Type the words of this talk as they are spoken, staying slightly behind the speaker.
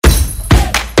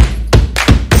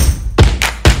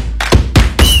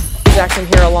Jackson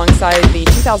here alongside the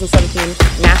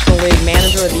 2017 National League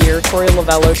Manager of the Year, Torey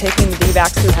Lovullo, taking the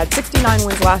D-backs, who had 69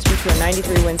 wins last year, to a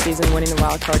 93-win season, winning the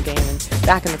wild card game and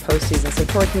back in the postseason. So,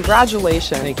 Torey,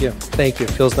 congratulations. Thank you. Thank you.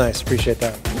 Feels nice. Appreciate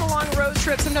that. A long road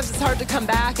trip, sometimes it's hard to come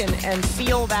back and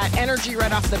feel that energy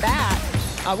right off the bat.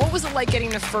 What was it like getting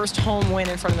the first home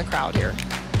win in front of the crowd here?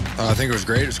 I think it was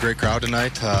great. It was a great crowd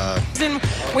tonight.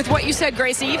 With what you said,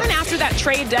 Gracie, even after that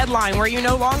trade deadline where you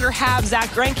no longer have Zach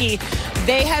Greinke,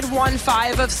 they had won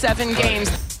 5 of 7 games.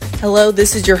 Hello,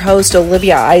 this is your host,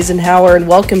 Olivia Eisenhower, and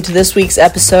welcome to this week's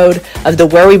episode of the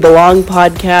Where We Belong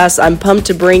podcast. I'm pumped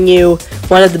to bring you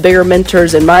one of the bigger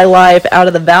mentors in my life out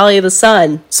of the Valley of the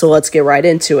Sun, so let's get right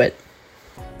into it.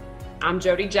 I'm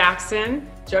Jody Jackson.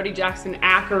 Jody Jackson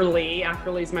Ackerley.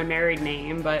 Ackerley is my married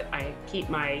name, but I keep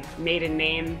my maiden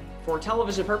name for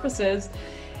television purposes.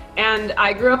 And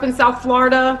I grew up in South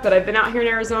Florida, but I've been out here in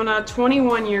Arizona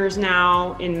 21 years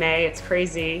now in May. It's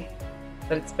crazy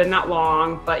that it's been that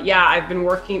long. But yeah, I've been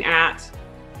working at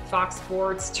Fox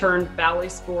Sports turned Bally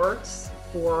Sports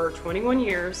for 21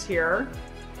 years here.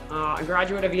 A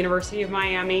graduate of University of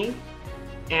Miami.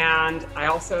 And I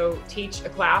also teach a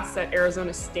class at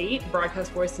Arizona State,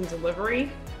 Broadcast Voice and Delivery,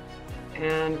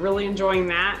 and really enjoying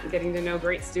that, getting to know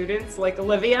great students like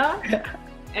Olivia.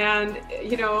 And,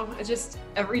 you know, just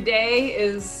every day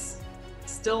is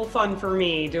still fun for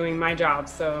me doing my job.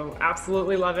 So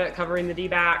absolutely love it, covering the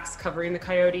D-backs, covering the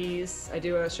Coyotes. I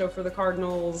do a show for the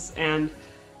Cardinals, and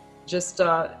just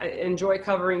I enjoy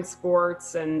covering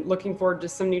sports and looking forward to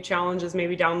some new challenges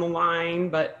maybe down the line,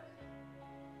 but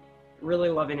really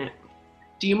loving it.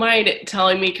 Do you mind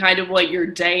telling me kind of what your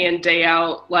day in, day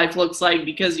out life looks like?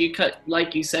 Because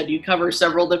like you said, you cover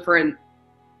several different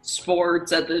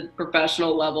sports at the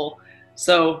professional level.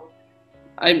 So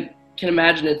I can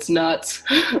imagine it's nuts.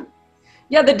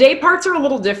 Yeah, the day parts are a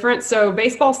little different. So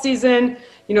baseball season,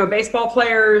 you know, baseball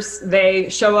players, they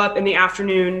show up in the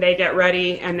afternoon, they get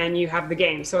ready, and then you have the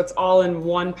game. So it's all in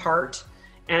one part.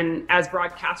 And as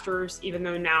broadcasters, even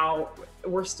though now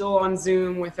we're still on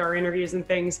Zoom with our interviews and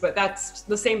things, but that's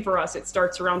the same for us. It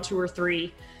starts around 2 or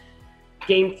 3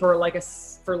 game for like a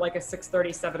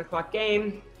 6:30, 7 o'clock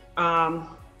game.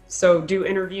 So do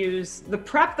interviews. The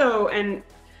prep though, and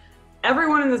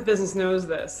everyone in this business knows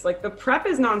this, like the prep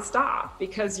is nonstop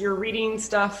because you're reading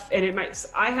stuff and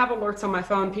I have alerts on my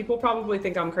phone. People probably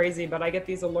think I'm crazy, but I get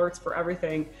these alerts for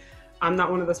everything. I'm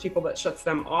not one of those people that shuts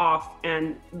them off.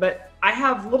 But I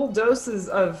have little doses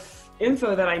of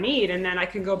info that I need, and then I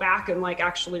can go back and like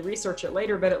actually research it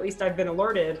later, but at least I've been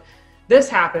alerted. This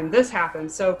happened.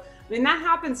 So, I mean, that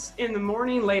happens in the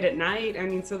morning, late at night. I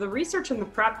mean, so the research and the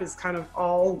prep is kind of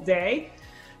all day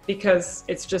because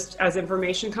it's just as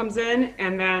information comes in,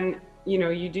 and then, you know,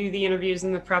 you do the interviews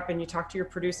and the prep and you talk to your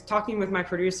producer. Talking with my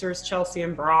producers, Chelsea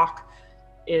and Brock,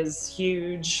 is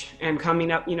huge, and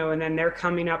coming up, you know, and then they're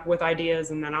coming up with ideas,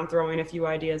 and then I'm throwing a few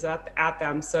ideas at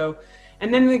them. So,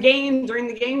 and then during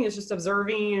the game is just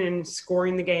observing and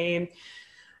scoring the game,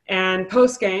 and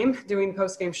doing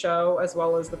post-game show as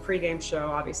well as the pre-game show,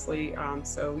 obviously.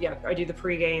 So yeah, I do the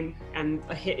pre-game and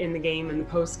a hit in the game and the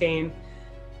post-game.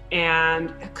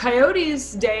 And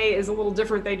Coyotes day is a little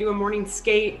different. They do a morning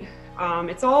skate.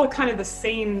 It's all kind of the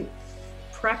same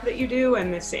prep that you do,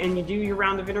 and you do your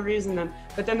round of interviews,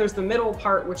 but then there's the middle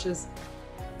part, which is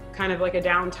kind of like a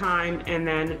downtime, and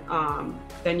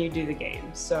then you do the game.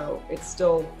 So it's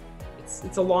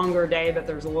a longer day, but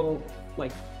there's a little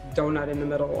like donut in the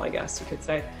middle, I guess you could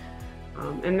say.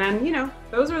 And then, you know,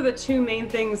 those are the 2 main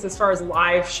things as far as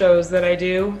live shows that I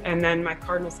do. And then my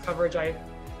Cardinals coverage, I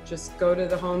just go to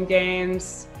the home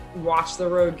games, watch the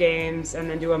road games, and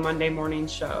then do a Monday morning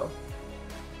show.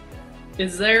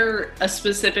 Is there a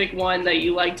specific one that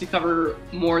you like to cover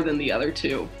more than the other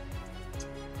 2?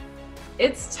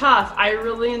 It's tough. I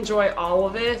really enjoy all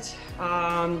of it.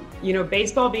 You know,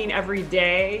 baseball being every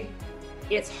day,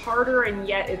 it's harder, and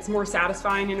yet it's more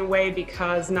satisfying in a way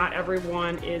because not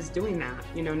everyone is doing that.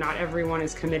 You know, not everyone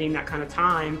is committing that kind of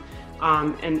time.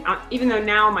 Even though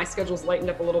now my schedule's lightened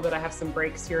up a little bit, I have some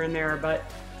breaks here and there, but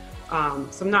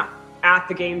so I'm not at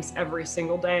the games every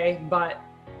single day, but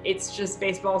it's just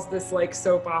baseball's this like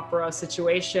soap opera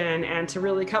situation, and to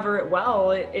really cover it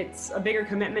well, it's a bigger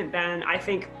commitment than I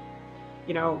think,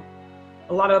 you know,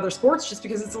 a lot of other sports, just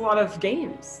because it's a lot of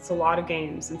games. It's a lot of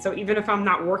games. And so even if I'm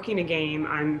not working a game,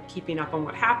 I'm keeping up on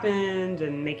what happened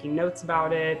and making notes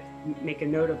about it, make a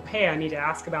note of, hey, I need to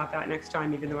ask about that next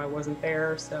time, even though I wasn't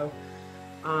there. So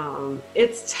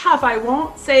it's tough. I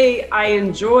won't say I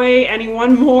enjoy any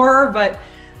one more, but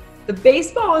the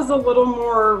baseball is a little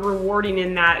more rewarding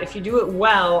in that if you do it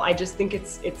well, I just think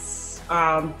it's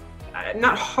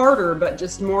not harder, but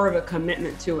just more of a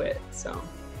commitment to it. So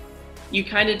you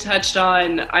kind of touched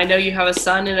on, I know you have a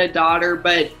son and a daughter,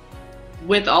 but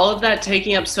with all of that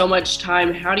taking up so much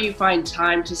time, how do you find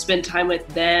time to spend time with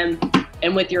them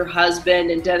and with your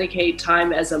husband and dedicate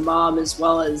time as a mom as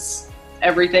well as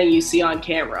everything you see on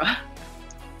camera?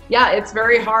 Yeah, it's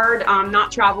very hard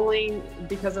not traveling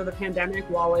because of the pandemic.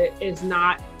 While it is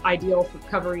not ideal for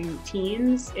covering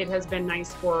teens, it has been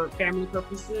nice for family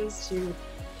purposes to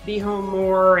be home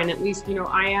more. And at least, there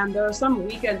are some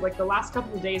weekends, like the last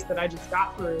couple of days that I just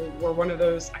got through were one of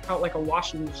those, I felt like a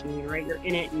washing machine, right? You're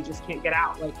in it and you just can't get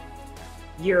out. Like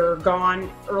you're gone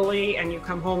early and you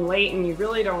come home late and you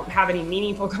really don't have any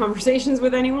meaningful conversations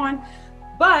with anyone.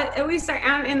 But at least I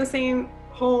am in the same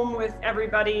home with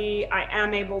everybody. I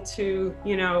am able to,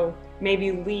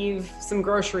 maybe leave some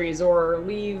groceries or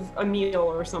leave a meal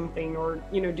or something, or,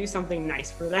 do something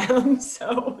nice for them.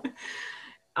 So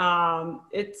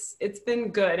it's been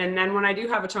good. And then when I do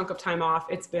have a chunk of time off,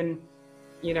 it's been,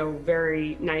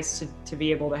 very nice to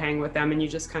be able to hang with them and you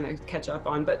just kind of catch up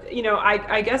on. But,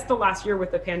 I guess the last year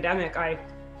with the pandemic, I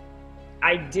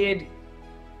did,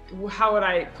 how would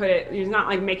I put it? It's not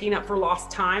like making up for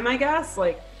lost time, I guess.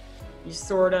 Like you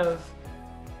sort of,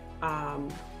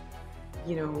 I've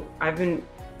been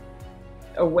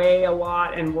away a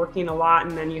lot and working a lot.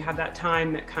 And then you have that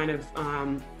time that kind of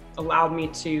allowed me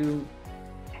to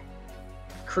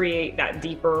create that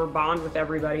deeper bond with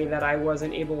everybody that I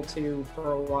wasn't able to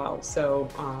for a while. So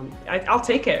I'll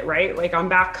take it, right? Like I'm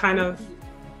back kind of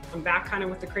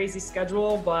with the crazy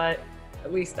schedule, but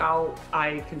at least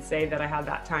I can say that I had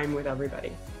that time with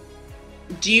everybody.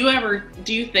 Do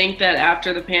you think that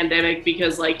after the pandemic,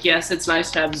 because yes, it's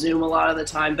nice to have Zoom a lot of the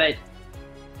time, but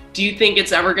do you think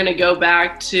it's ever going to go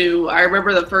back to, I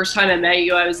remember the first time I met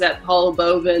you, I was at Paula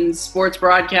Boven's sports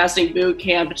broadcasting boot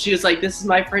camp, and she was like, this is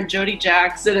my friend Jody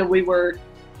Jackson, and we were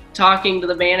talking to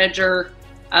the manager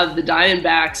of the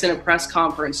Diamondbacks in a press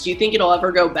conference. Do you think it'll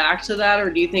ever go back to that, or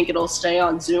do you think it'll stay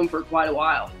on Zoom for quite a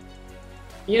while?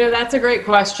 That's a great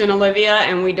question, Olivia,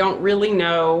 and we don't really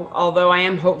know, although I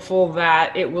am hopeful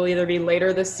that it will either be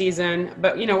later this season,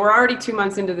 but we're already 2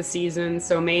 months into the season,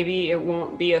 so maybe it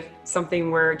won't be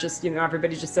something where just,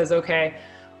 everybody just says, okay,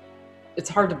 it's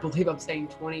hard to believe I'm saying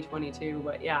 2022,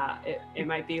 but yeah, it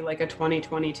might be like a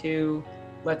 2022,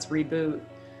 let's reboot.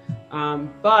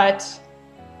 But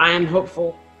I am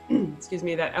hopeful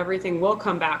that everything will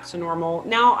come back to normal.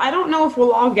 Now, I don't know if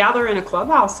we'll all gather in a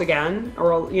clubhouse again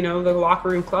or, the locker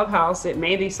room clubhouse. It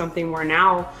may be something where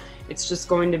now it's just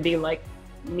going to be like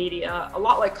media, a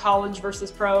lot like college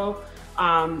versus pro.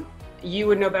 You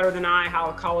would know better than I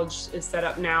how college is set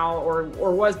up now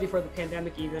or was before the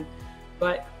pandemic even.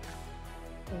 But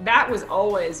that was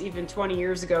always, even 20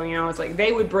 years ago, it's like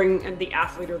they would bring the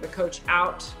athlete or the coach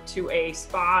out to a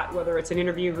spot, whether it's an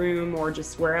interview room or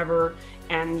just wherever,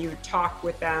 and you talk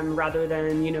with them rather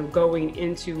than, going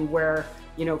into where,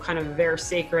 kind of their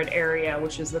sacred area,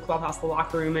 which is the clubhouse, the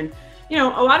locker room. And, a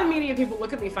lot of media people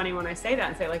look at me funny when I say that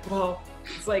and say like, well,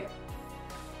 it's like,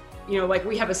 like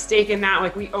we have a stake in that,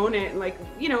 like we own it. And like,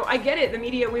 I get it. The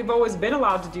media, we've always been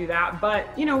allowed to do that,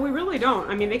 but we really don't.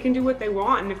 I mean, they can do what they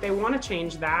want. And if they want to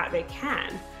change that, they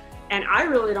can. And I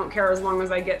really don't care as long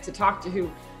as I get to talk to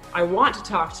who I want to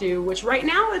talk to, which right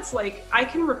now it's like, I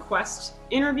can request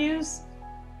interviews,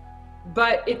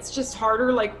 but it's just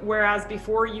harder. Like, whereas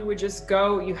before you would just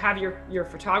go, you have your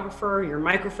photographer, your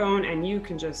microphone, and you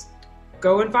can just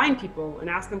go and find people and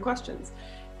ask them questions.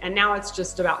 And now it's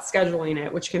just about scheduling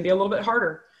it, which can be a little bit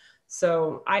harder.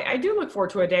 So I do look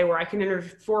forward to a day where I can interview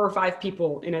 4 or 5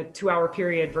 people in a 2-hour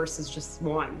period versus just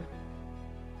one.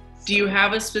 Do you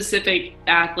have a specific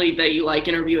athlete that you like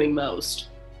interviewing most?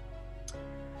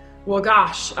 Well,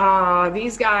 gosh,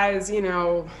 these guys,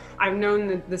 I've known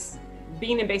that this,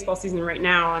 being in baseball season right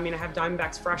now, I mean, I have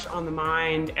Diamondbacks fresh on the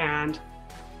mind, and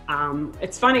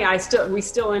it's funny, we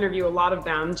still interview a lot of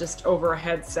them just over a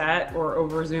headset or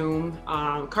over Zoom.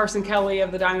 Carson Kelly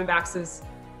of the Diamondbacks is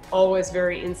always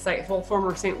very insightful,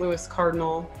 former St. Louis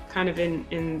Cardinal, kind of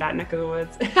in that neck of the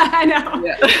woods. I know.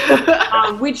 Yeah.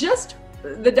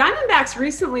 The Diamondbacks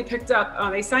recently picked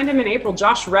up, they signed him in April,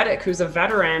 Josh Reddick, who's a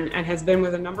veteran and has been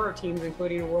with a number of teams,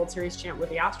 including a World Series champ with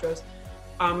the Astros.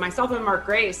 Myself and Mark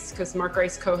Grace, because Mark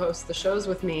Grace co-hosts the shows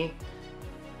with me,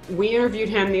 we interviewed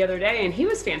him the other day and he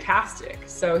was fantastic.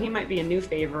 So he might be a new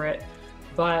favorite,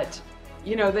 but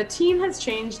the team has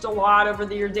changed a lot over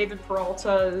the year. David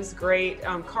Peralta is great.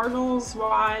 Cardinals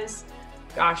wise,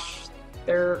 gosh,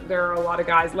 there are a lot of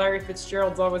guys. Larry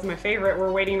Fitzgerald's always my favorite.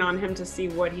 We're waiting on him to see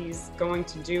what he's going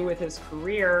to do with his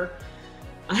career.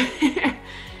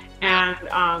 And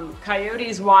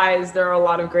Coyotes wise, there are a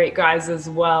lot of great guys as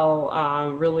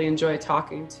well. Really enjoy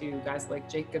talking to guys like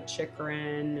Jacob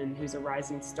Chychrun, and who's a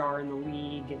rising star in the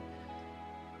league. And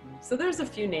so there's a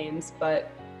few names, but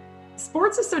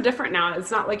sports is so different now.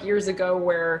 It's not like years ago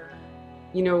where,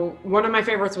 you know, one of my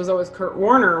favorites was always Kurt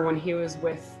Warner when he was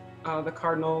with the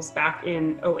Cardinals back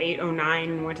in 08, 09,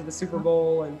 and went to the Super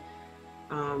Bowl.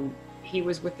 And he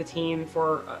was with the team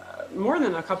for more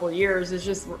than a couple of years. It's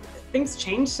just things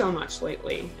change so much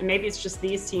lately. And maybe it's just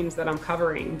these teams that I'm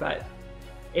covering, but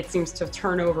it seems to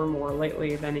turn over more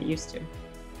lately than it used to.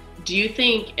 Do you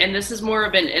think, and this is more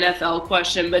of an NFL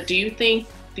question, but do you think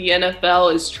the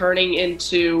NFL is turning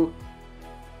into,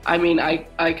 I mean,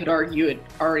 I could argue it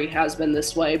already has been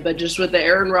this way, but just with the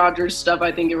Aaron Rodgers stuff,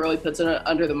 I think it really puts it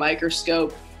under the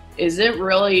microscope. Is it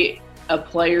really a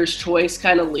player's choice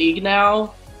kind of league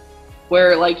now?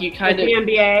 Where like you kind of the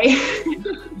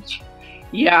NBA.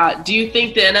 Yeah. Do you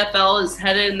think the NFL is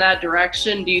headed in that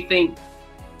direction? Do you think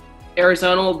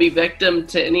Arizona will be victim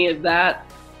to any of that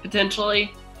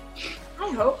potentially? I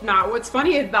hope not. What's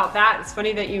funny about that, it's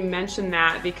funny that you mentioned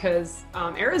that, because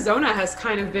Arizona has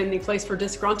kind of been the place for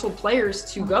disgruntled players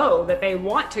to go, that they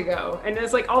want to go. And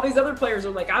it's like all these other players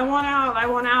are like, I want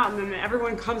out. And then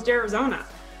everyone comes to Arizona.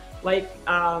 Like,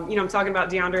 you know, I'm talking about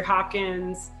DeAndre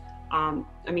Hopkins.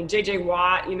 I mean, JJ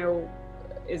Watt, you know,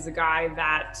 is a guy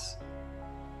that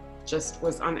just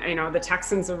was on, you know, the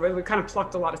Texans, we kind of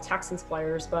plucked a lot of Texans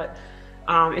players, but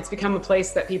it's become a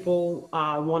place that people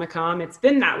want to come. It's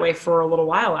been that way for a little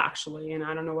while, actually. And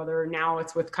I don't know whether now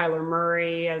it's with Kyler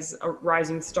Murray as a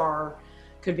rising star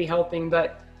could be helping,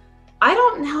 but I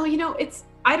don't know, you know,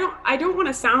 I don't want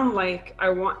to sound like I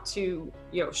want to,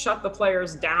 you know, shut the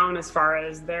players down as far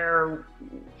as their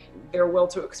will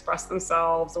to express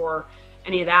themselves or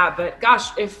any of that. But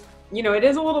gosh, if, you know, it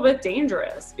is a little bit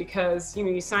dangerous because, you know,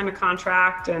 you sign a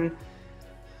contract and,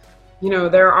 you know,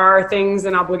 there are things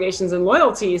and obligations and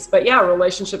loyalties, but yeah,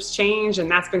 relationships change, and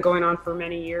that's been going on for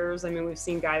many years. I mean, we've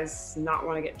seen guys not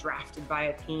want to get drafted by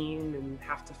a team and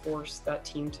have to force that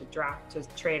team to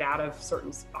trade out of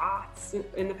certain spots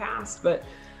in the past, but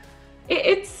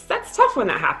that's tough when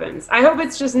that happens. I hope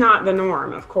it's just not the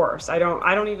norm, of course. I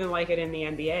don't even like it in the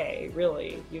NBA,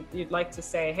 really. You'd like to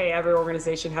say, hey, every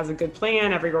organization has a good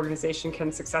plan, every organization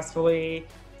can successfully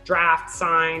draft,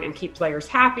 sign, and keep players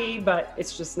happy, but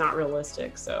it's just not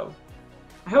realistic. So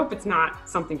I hope it's not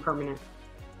something permanent.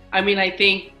 I mean, I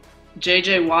think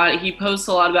JJ Watt, he posts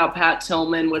a lot about Pat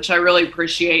Tillman, which I really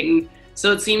appreciate. And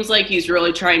so it seems like he's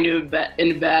really trying to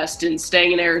invest in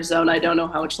staying in Arizona. I don't know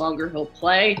how much longer he'll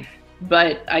play,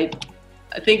 but I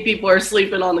think people are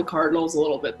sleeping on the Cardinals a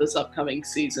little bit this upcoming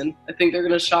season. I think they're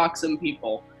going to shock some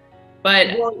people.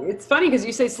 But well, it's funny because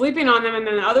you say sleeping on them and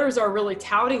then others are really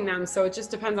touting them. So it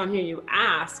just depends on who you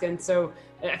ask. And so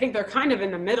I think they're kind of in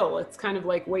the middle. It's kind of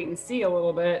like wait and see a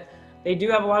little bit. They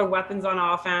do have a lot of weapons on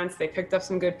offense. They picked up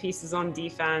some good pieces on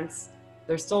defense.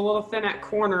 They're still a little thin at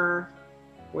corner,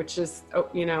 which is,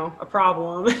 you know, a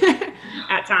problem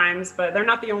at times, but they're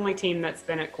not the only team that's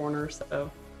thin at corner.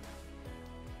 So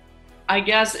I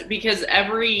guess because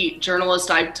every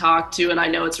journalist I've talked to, and I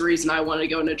know it's a reason I wanted to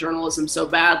go into journalism so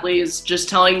badly, is just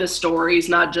telling the stories,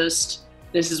 not just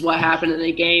this is what happened in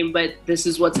a game, but this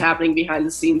is what's happening behind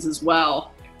the scenes as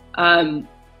well.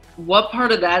 What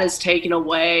part of that is taken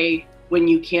away when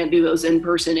you can't do those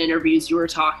in-person interviews you were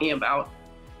talking about?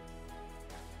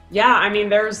 Yeah, I mean,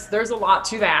 there's a lot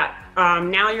to that.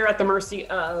 Now you're at the mercy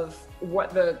of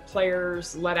what the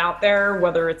players let out there,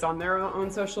 whether it's on their own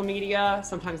social media.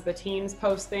 Sometimes the teams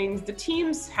post things. The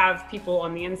teams have people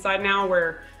on the inside now,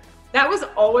 where that was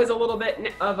always a little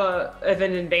bit of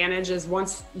an advantage, is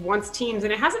once teams,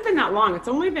 and it hasn't been that long, it's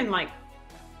only been like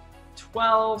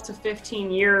 12 to 15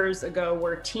 years ago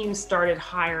where teams started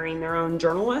hiring their own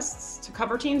journalists to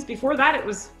cover teams. Before that, it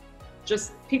was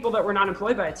just people that were not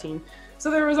employed by a team. So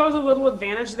there was always a little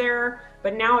advantage there,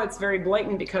 but now it's very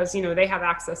blatant because, you know, they have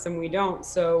access and we don't.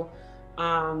 So,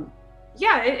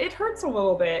 yeah, it hurts a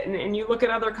little bit. And you look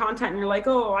at other content and you're like,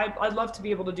 oh, I'd love to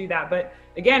be able to do that. But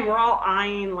again, we're all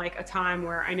eyeing like a time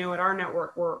where I know at our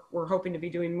network, we're hoping to be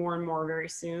doing more and more very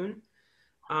soon.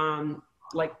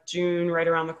 Like June, right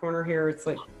around the corner here, it's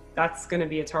like, that's going to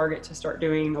be a target to start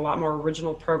doing a lot more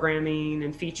original programming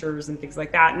and features and things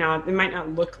like that. Now, it might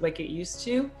not look like it used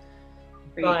to,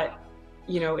 but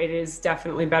you know, it is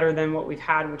definitely better than what we've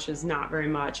had, which is not very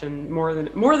much, and more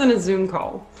than a Zoom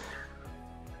call.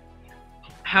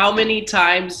 How many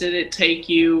times did it take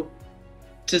you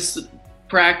to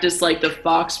practice like the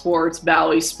Fox Sports,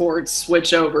 Bally Sports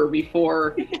switch over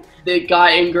before it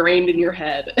got ingrained in your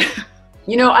head?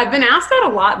 You know, I've been asked that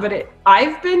a lot, but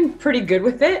I've been pretty good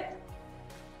with it.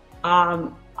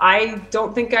 I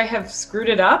don't think I have screwed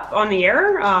it up on the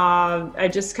air. I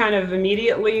just kind of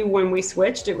immediately when we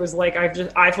switched, it was like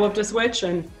I flipped a switch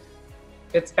and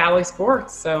it's Bally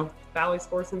Sports. So Bally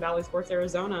Sports and Bally Sports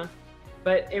Arizona.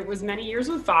 But it was many years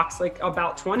with Fox, like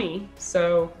about 20.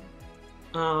 So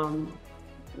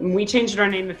we changed our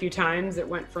name a few times. It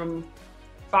went from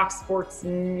Fox Sports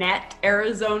Net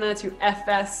Arizona to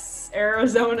FS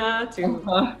Arizona to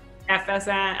FSN.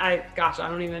 I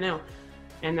don't even know.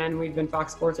 And then we've been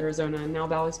Fox Sports Arizona and now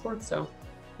Bally Sports. So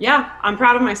yeah, I'm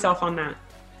proud of myself on that.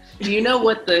 Do you know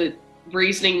what the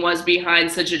reasoning was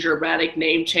behind such a dramatic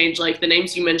name change? Like the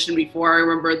names you mentioned before, I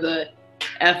remember the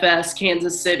FS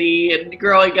Kansas City and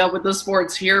growing up with the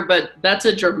sports here, but that's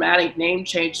a dramatic name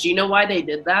change. Do you know why they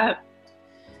did that?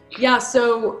 Yeah,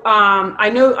 so I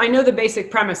know the basic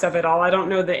premise of it all. I don't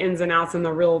know the ins and outs and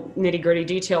the real nitty-gritty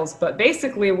details, but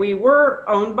basically we were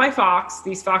owned by Fox,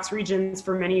 these Fox regions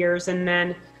for many years, and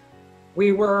then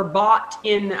we were bought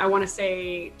in, I want to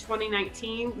say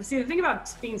 2019. See, the thing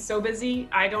about being so busy,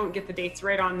 I don't get the dates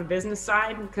right on the business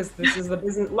side because this is the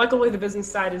business. Luckily, the business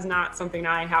side is not something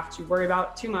I have to worry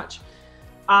about too much.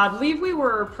 I believe we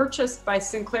were purchased by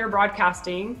Sinclair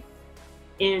Broadcasting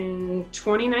in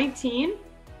 2019.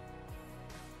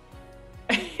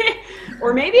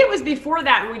 Or maybe it was before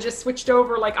that and we just switched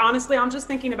over. Like, honestly, I'm just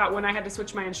thinking about when I had to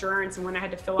switch my insurance and when I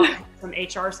had to fill out some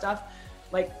HR stuff,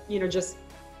 like,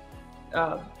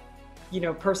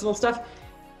 personal stuff.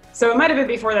 So it might've been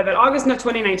before that, but August of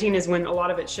 2019 is when a lot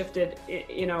of it shifted,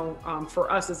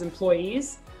 for us as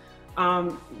employees.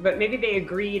 But maybe they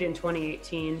agreed in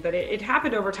 2018, but it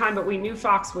happened over time, but we knew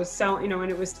Fox was selling,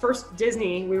 and it was first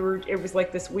Disney. It was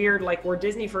like this weird, like we're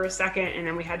Disney for a second and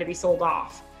then we had to be sold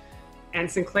off. And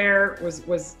Sinclair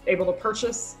was able to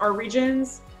purchase our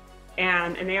regions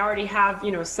and they already have,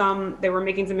 they were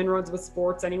making some inroads with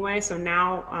sports anyway. So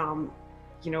now,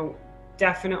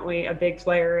 definitely a big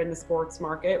player in the sports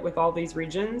market with all these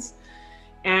regions.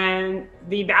 And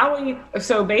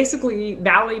so basically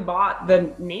Bally bought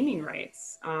the naming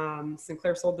rights.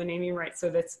 Sinclair sold the naming rights.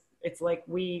 So it's like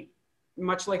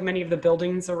much like many of the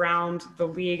buildings around the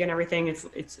league and everything,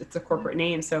 it's a corporate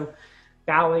name. So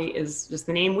Bally is just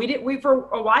the name. We for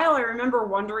a while, I remember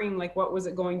wondering like, what was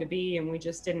it going to be? And we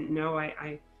just didn't know.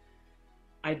 I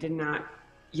did not,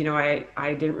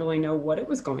 I didn't really know what it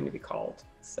was going to be called.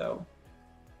 So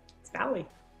it's Bally.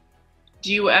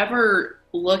 Do you ever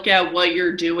look at what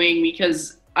you're doing?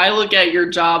 Because I look at your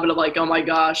job and I'm like, oh my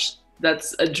gosh,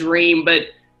 that's a dream. But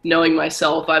knowing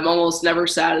myself, I'm almost never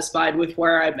satisfied with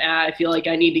where I'm at. I feel like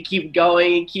I need to keep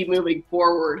going and keep moving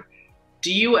forward.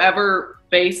 Do you ever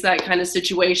face that kind of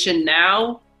situation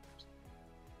now?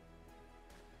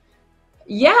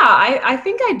 Yeah, I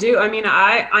think I do. I mean,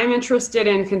 I'm interested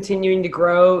in continuing to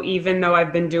grow, even though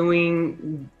I've been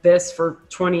doing this for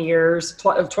 20 years,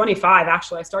 25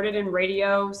 actually. I started in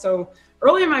radio. So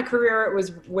early in my career, it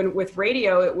was with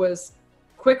radio, it was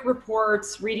quick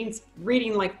reports, reading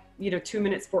like,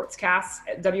 2-minute sportscasts,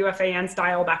 WFAN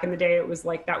style. Back in the day, it was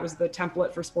like, that was the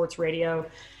template for sports radio.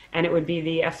 And it would be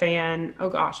the FAN, oh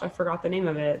gosh, I forgot the name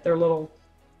of it. Their little,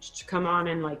 come on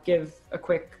and like give a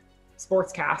quick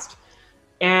sportscast.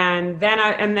 And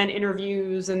then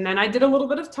interviews. And then I did a little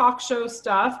bit of talk show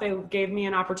stuff. They gave me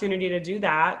an opportunity to do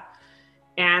that.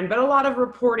 But a lot of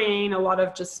reporting, a lot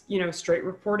of just, straight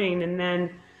reporting. And then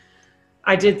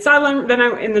I did sideline.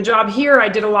 In the job here, I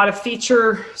did a lot of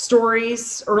feature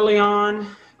stories early on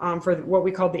for what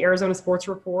we called the Arizona Sports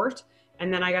Report.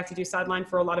 And then I got to do sideline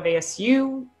for a lot of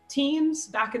ASU teams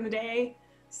back in the day.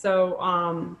 So,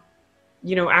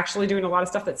 actually doing a lot of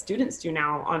stuff that students do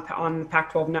now on the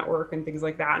Pac-12 network and things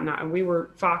like that. And we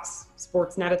were, Fox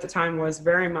Sports Net at the time was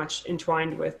very much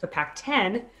entwined with the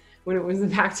Pac-10 when it was the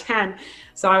Pac-10.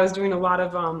 So I was doing a lot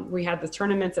of, we had the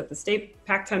tournaments at the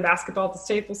Pac-10 basketball at the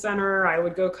Staples Center. I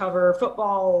would go cover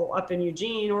football up in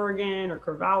Eugene, Oregon, or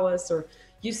Corvallis or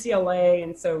UCLA.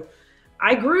 And so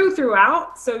I grew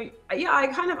throughout. So yeah,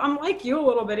 I'm like you a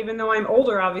little bit, even though I'm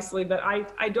older, obviously, but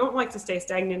I don't like to stay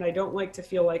stagnant. I don't like to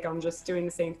feel like I'm just doing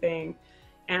the same thing.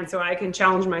 And so I can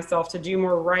challenge myself to do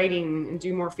more writing and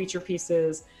do more feature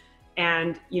pieces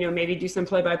and, maybe do some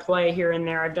play-by-play here and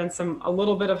there. I've done a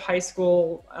little bit of high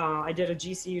school. I did a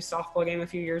GCU softball game a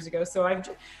few years ago. So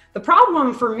the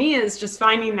problem for me is just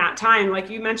finding that time. Like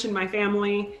you mentioned, my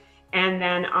family, and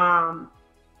then,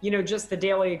 just the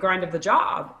daily grind of the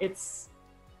job.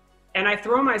 And I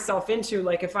throw myself into,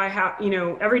 like, if I have,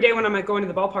 every day when I'm going to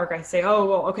the ballpark, I say, oh,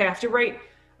 well, okay, I have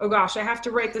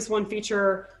to write this one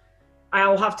feature.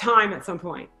 I'll have time at some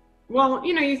point. Well,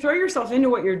 you throw yourself into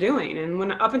what you're doing.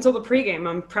 And up until the pregame,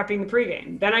 I'm prepping the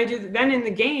pregame. Then in the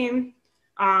game,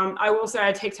 I will say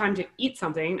I take time to eat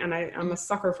something, and I'm a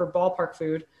sucker for ballpark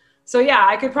food. So yeah,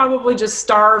 I could probably just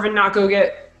starve and not go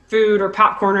get food or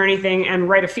popcorn or anything and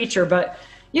write a feature, but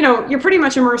you're pretty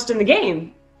much immersed in the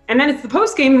game. And then it's the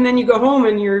post game, and then you go home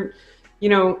and you're,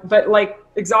 but like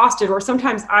exhausted. Or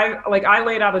sometimes I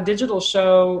laid out a digital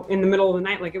show in the middle of the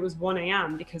night, like it was 1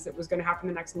 a.m. because it was going to happen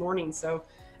the next morning. So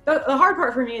the hard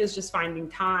part for me is just finding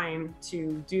time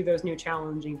to do those new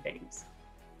challenging things.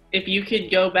 If you could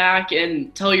go back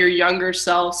and tell your younger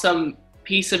self some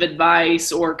piece of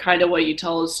advice or kind of what you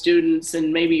tell students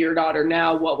and maybe your daughter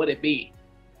now, what would it be?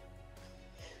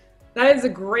 That is a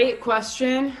great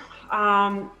question.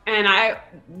 And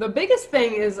the biggest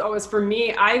thing is always for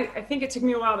me, I think it took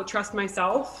me a while to trust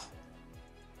myself.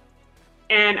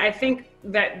 And I think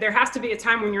that there has to be a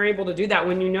time when you're able to do that,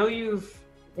 when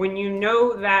you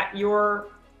know that you're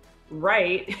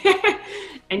right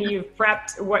and you've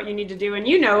prepped what you need to do. And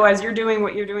as you're doing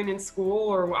what you're doing in school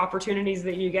or opportunities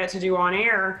that you get to do on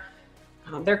air,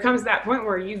 there comes that point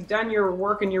where you've done your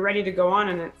work and you're ready to go on,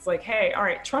 and it's like, hey, all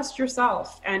right, trust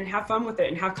yourself and have fun with it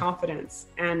and have confidence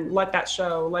and let that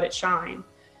show, let it shine.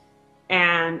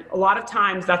 And a lot of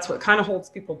times that's what kind of holds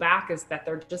people back, is that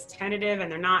they're just tentative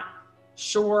and they're not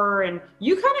sure. And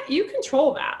you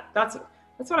control that. That's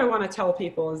what I want to tell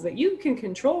people, is that you can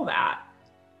control that.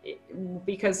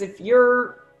 Because if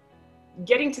you're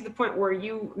getting to the point where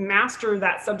you master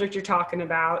that subject you're talking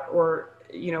about, or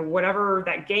whatever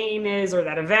that game is or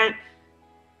that event,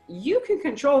 you can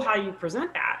control how you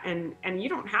present that. And you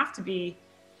don't have to be,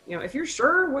 if you're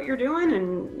sure what you're doing,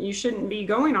 and you shouldn't be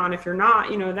going on if you're not,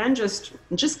 then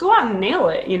just go out and nail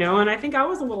it, And I think I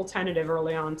was a little tentative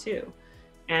early on too.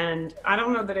 And I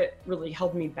don't know that it really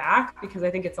held me back, because I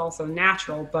think it's also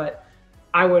natural, but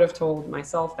I would have told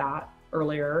myself that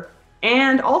earlier.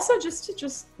 And also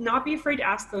just not be afraid to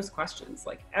ask those questions,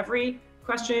 like every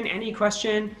question, any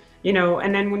question,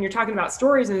 and then when you're talking about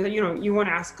stories, and you want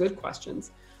to ask good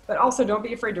questions, but also don't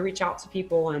be afraid to reach out to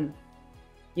people and,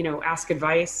 ask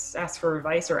for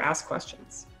advice or ask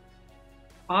questions.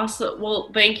 Awesome.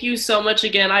 Well, thank you so much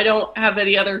again. I don't have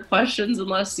any other questions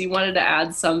unless you wanted to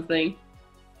add something.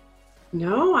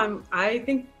 No, I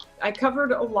think I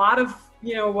covered a lot of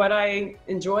what I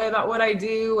enjoy about what I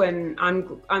do, and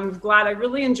I'm glad. I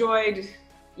really enjoyed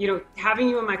having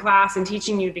you in my class and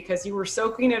teaching you, because you were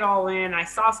soaking it all in. I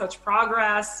saw such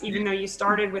progress, even though you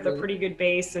started with a pretty good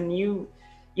base, and you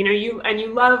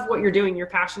love what you're doing. You're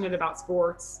passionate about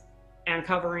sports and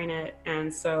covering it,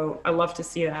 and so I love to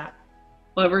see that.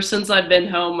 Well, ever since I've been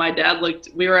home,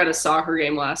 we were at a soccer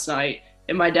game last night,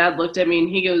 and my dad looked at me and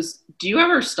he goes, "Do you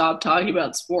ever stop talking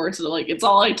about sports?" And I'm like, "It's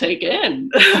all I take in."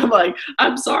 I'm like,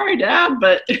 "I'm sorry, Dad,"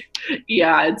 but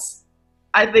yeah,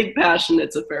 I think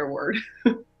passionate's a fair word.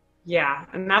 Yeah,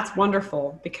 and that's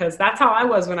wonderful, because that's how I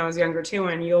was when I was younger too,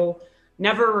 and you'll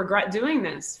never regret doing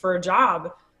this for a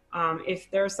job.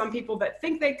 If there are some people that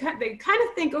think they kind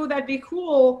of think, oh, that'd be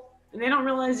cool, and they don't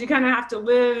realize you kind of have to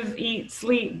live, eat,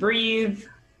 sleep, breathe,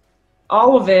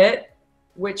 all of it,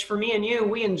 which for me and you,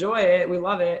 we enjoy it, we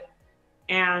love it,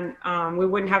 and we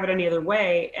wouldn't have it any other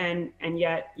way. And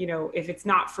yet, if it's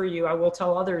not for you, I will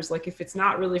tell others, like, if it's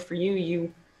not really for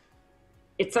you,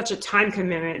 it's such a time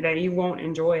commitment that you won't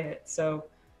enjoy it. So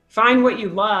find what you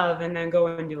love and then go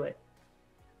and do it.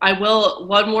 I will.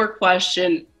 One more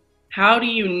question. How do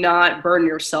you not burn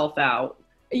yourself out?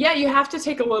 Yeah, you have to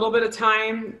take a little bit of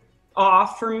time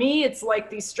off. For me, it's like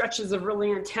these stretches of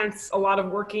really intense, a lot of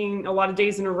working, a lot of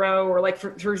days in a row, or like,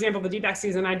 for example, the D-back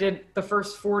season, I did the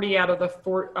first 40 out of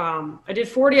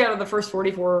the first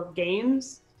 44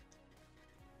 games.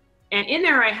 And in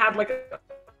there, I had like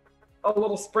a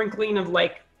little sprinkling of,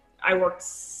 like, I worked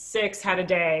 6, had a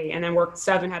day, and then worked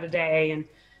 7, had a day.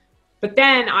 But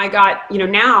then I got,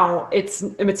 now it's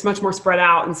much more spread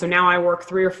out. And so now I work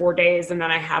 3 or 4 days, and then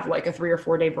I have like a 3 or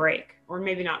 4 day break, or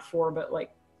maybe not 4, but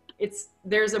like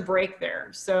there's a break there.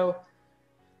 So,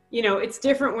 it's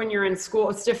different when you're in school.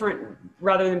 It's different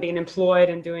rather than being employed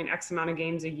and doing X amount of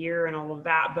games a year and all of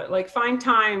that. But like, find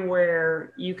time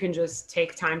where you can just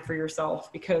take time for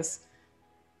yourself, because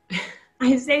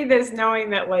I say this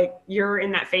knowing that, like, you're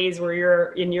in that phase where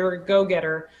you're in your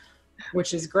go-getter,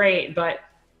 which is great, but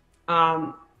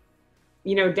downtime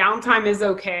is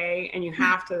okay, and you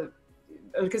have to,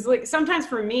 because like sometimes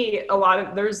for me,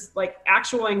 there's like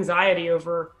actual anxiety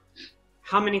over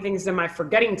how many things am I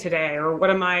forgetting today, or what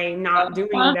am I not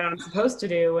doing that I'm supposed to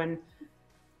do, and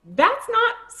that's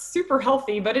not super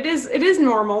healthy, but it is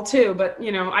normal too. But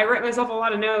I write myself a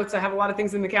lot of notes. I have a lot of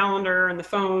things in the calendar and the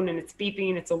phone, and it's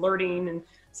beeping, it's alerting, and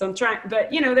so I'm trying. But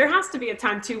there has to be a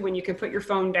time too when you can put your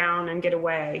phone down and get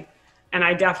away. And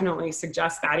I definitely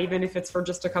suggest that, even if it's for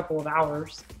just a couple of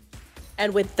hours.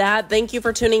 And with that, thank you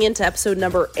for tuning in to episode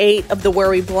number 8 of the Where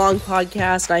We Belong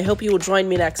podcast. And I hope you will join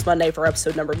me next Monday for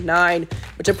episode number 9,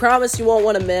 which I promise you won't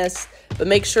want to miss. But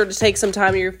make sure to take some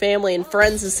time with your family and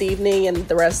friends this evening and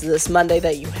the rest of this Monday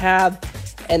that you have.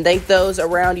 And thank those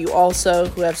around you also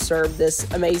who have served this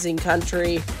amazing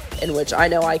country, in which I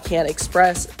know I can't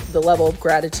express the level of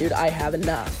gratitude I have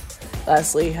enough.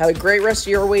 Lastly, have a great rest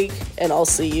of your week, and I'll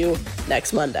see you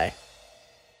next Monday.